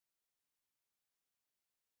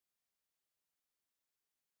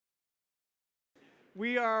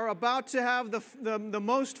We are about to have the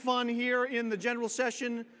most fun here in the general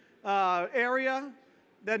session area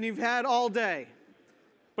than you've had all day.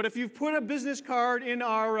 But if you've put a business card in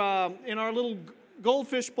our little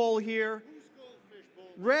goldfish bowl here,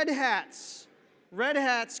 Red Hat's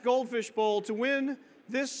Goldfish Bowl, to win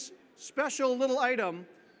this special little item,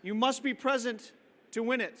 you must be present to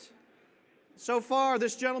win it. So far,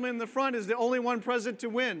 this gentleman in the front is the only one present to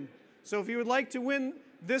win. So if you would like to win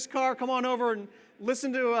this car, come on over and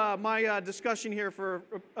listen to my discussion here for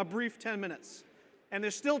a brief 10 minutes. And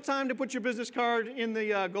there's still time to put your business card in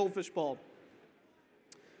the Goldfish Bowl.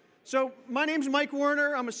 So my name's Mike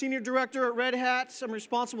Werner. I'm a senior director at Red Hat. I'm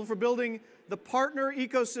responsible for building the partner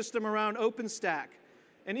ecosystem around OpenStack.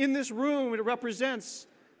 And in this room, it represents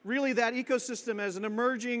really that ecosystem as an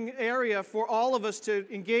emerging area for all of us to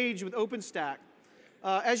engage with OpenStack.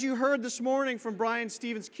 As you heard this morning from Brian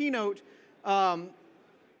Stevens' keynote,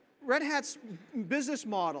 Red Hat's business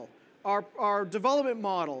model, our development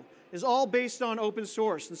model, is all based on open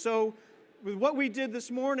source. And so with what we did this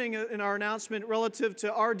morning in our announcement relative to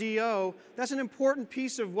RDO, that's an important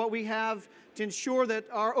piece of what we have to ensure that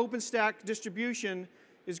our OpenStack distribution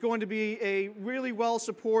is going to be a really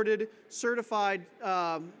well-supported, certified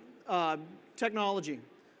technology.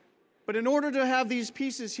 But in order to have these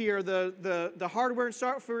pieces here, the hardware and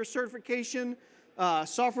software certification,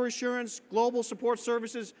 software assurance, global support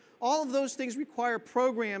services, all of those things require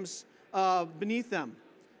programs beneath them.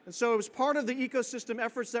 And so as part of the ecosystem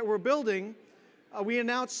efforts that we're building, we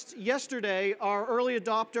announced yesterday our early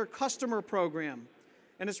adopter customer program.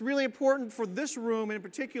 And it's really important for this room in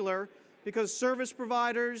particular because service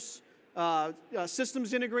providers,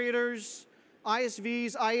 systems integrators,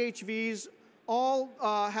 ISVs, IHVs, all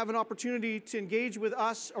have an opportunity to engage with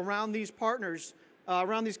us around these partners,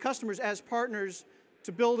 around these customers as partners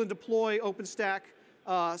to build and deploy OpenStack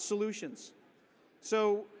solutions.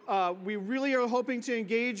 So we really are hoping to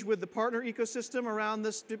engage with the partner ecosystem around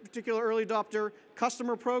this particular early adopter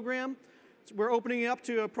customer program. We're opening it up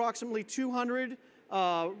to approximately 200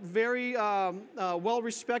 very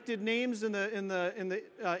well-respected names in the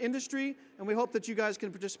industry, and we hope that you guys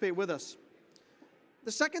can participate with us.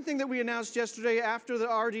 The second thing that we announced yesterday after the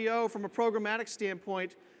RDO from a programmatic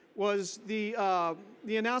standpoint was the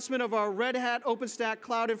announcement of our Red Hat OpenStack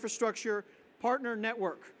Cloud Infrastructure Partner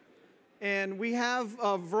Network. And we have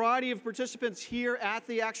a variety of participants here at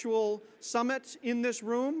the actual summit in this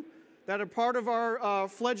room that are part of our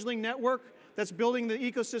fledgling network that's building the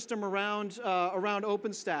ecosystem around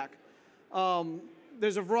OpenStack.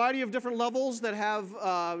 There's a variety of different levels that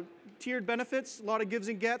have tiered benefits, a lot of gives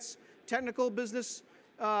and gets, technical and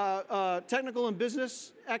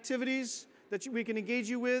business activities that we can engage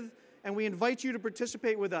you with, and we invite you to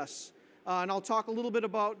participate with us. And I'll talk a little bit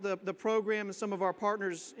about the program and some of our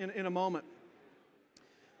partners in a moment.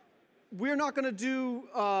 We're not going to do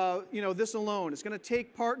this alone. It's going to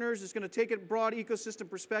take partners. It's going to take a broad ecosystem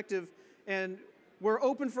perspective. And we're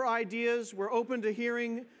open for ideas. We're open to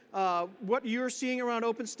hearing what you're seeing around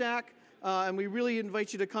OpenStack. And we really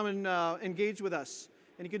invite you to come and engage with us.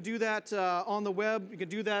 And you can do that on the web. You can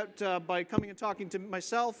do that by coming and talking to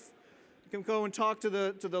myself. You can go and talk to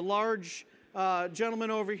the large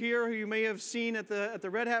gentleman over here who you may have seen at the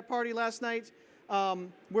Red Hat party last night.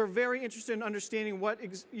 We're very interested in understanding what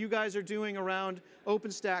you guys are doing around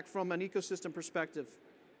OpenStack from an ecosystem perspective.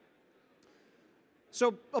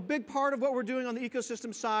 So a big part of what we're doing on the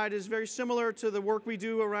ecosystem side is very similar to the work we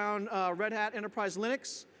do around Red Hat Enterprise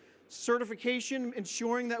Linux, certification,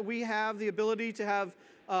 ensuring that we have the ability to have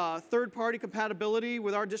third-party compatibility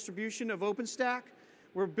with our distribution of OpenStack.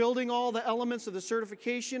 We're building all the elements of the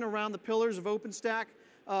certification around the pillars of OpenStack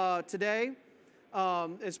today.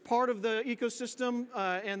 As part of the ecosystem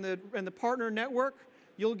and the partner network,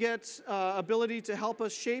 you'll get ability to help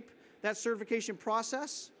us shape that certification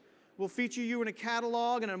process. We'll feature you in a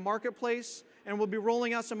catalog and a marketplace, and we'll be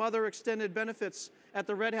rolling out some other extended benefits at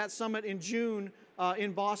the Red Hat Summit in June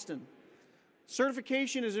in Boston.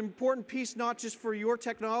 Certification is an important piece not just for your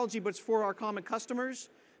technology, but it's for our common customers,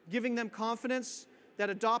 giving them confidence that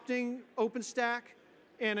adopting OpenStack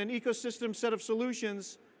and an ecosystem set of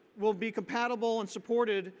solutions will be compatible and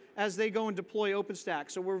supported as they go and deploy OpenStack.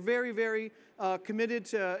 So we're very, very committed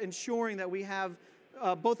to ensuring that we have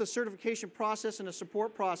both a certification process and a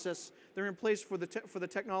support process that are in place for the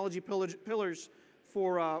technology pillars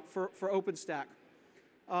for OpenStack.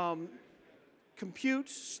 Compute,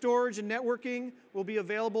 storage, and networking will be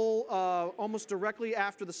available almost directly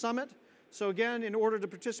after the summit. So again, in order to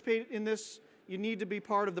participate in this, you need to be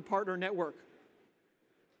part of the partner network.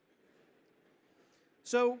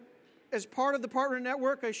 So as part of the partner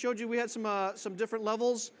network, I showed you we had some different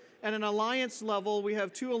levels. At an alliance level, we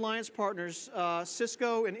have 2 alliance partners,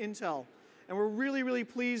 Cisco and Intel. And we're really, really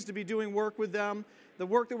pleased to be doing work with them. The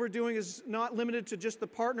work that we're doing is not limited to just the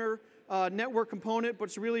partner network component, but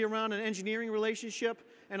it's really around an engineering relationship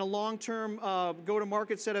and a long-term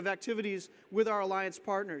go-to-market set of activities with our alliance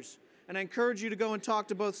partners. And I encourage you to go and talk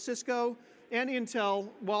to both Cisco and Intel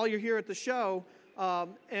while you're here at the show,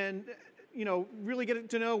 and really get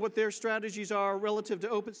to know what their strategies are relative to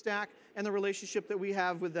OpenStack and the relationship that we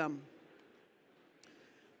have with them.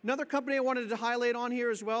 Another company I wanted to highlight on here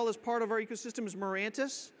as well as part of our ecosystem is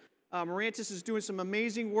Mirantis. Mirantis is doing some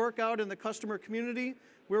amazing work out in the customer community.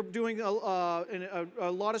 We're doing a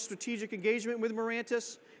lot of strategic engagement with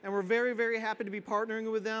Mirantis, and we're very, very happy to be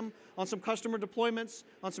partnering with them on some customer deployments,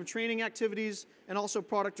 on some training activities, and also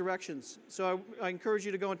product directions. So I encourage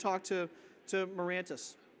you to go and talk to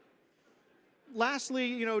Mirantis.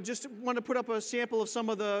 Lastly, just want to put up a sample of some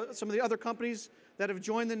of the other companies that have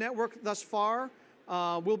joined the network thus far.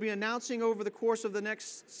 We'll be announcing over the course of the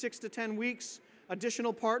next 6 to 10 weeks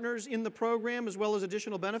additional partners in the program as well as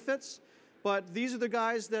additional benefits. But these are the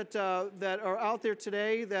guys that are out there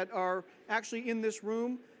today that are actually in this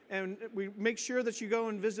room, and we make sure that you go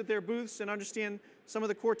and visit their booths and understand some of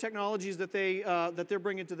the core technologies that they're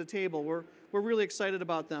bringing to the table. We're really excited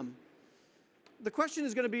about them. The question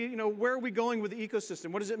is going to be, where are we going with the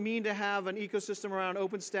ecosystem? What does it mean to have an ecosystem around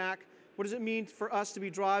OpenStack? What does it mean for us to be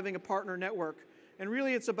driving a partner network? And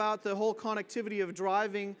really, it's about the whole connectivity of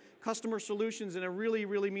driving customer solutions in a really,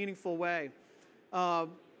 really meaningful way.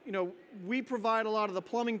 We provide a lot of the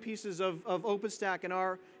plumbing pieces of OpenStack in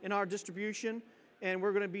our distribution, and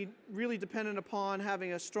we're going to be really dependent upon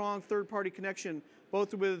having a strong third-party connection,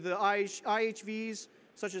 both with the IHVs,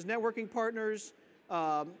 such as networking partners,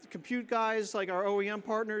 compute guys like our OEM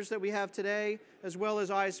partners that we have today, as well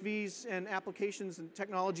as ISVs and applications and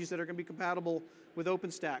technologies that are going to be compatible with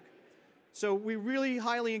OpenStack. So we really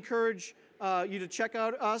highly encourage you to check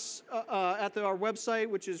out us at our website,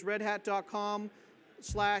 which is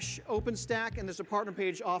redhat.com/OpenStack, and there's a partner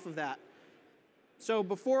page off of that. So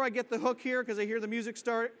before I get the hook here, because I hear the music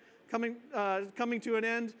start coming to an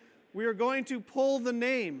end, we are going to pull the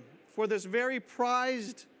name for this very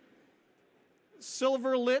prized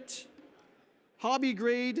silver-lit,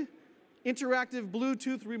 hobby-grade, interactive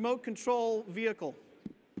Bluetooth remote control vehicle.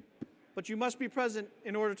 But you must be present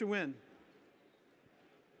in order to win.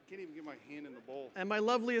 Can't even get my hand in the bowl. And my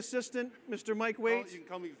lovely assistant, Mr. Mike Waite, You can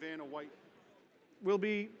call me Vanna White. will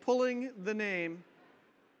be pulling the name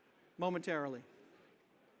momentarily.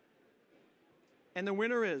 And the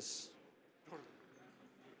winner is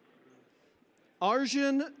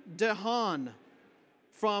Arjun Dehan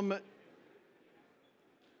from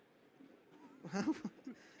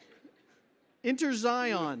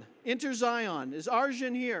Interzion. Interzion. Is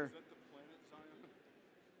Arjun here? Is that the planet Zion?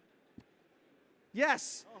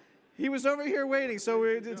 Yes. He was over here waiting, so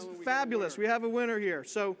it's fabulous. We have a winner here.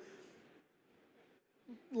 So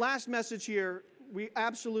last message here, we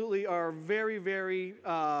absolutely are very, very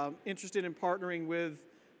interested in partnering with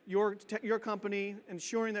your company,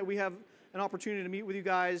 ensuring that we have an opportunity to meet with you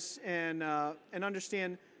guys and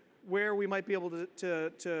understand where we might be able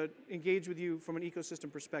to engage with you from an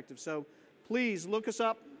ecosystem perspective. So please look us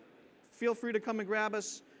up. Feel free to come and grab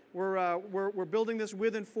us. We're building this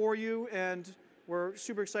with and for you, and we're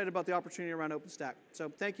super excited about the opportunity around OpenStack. So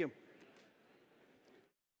thank you.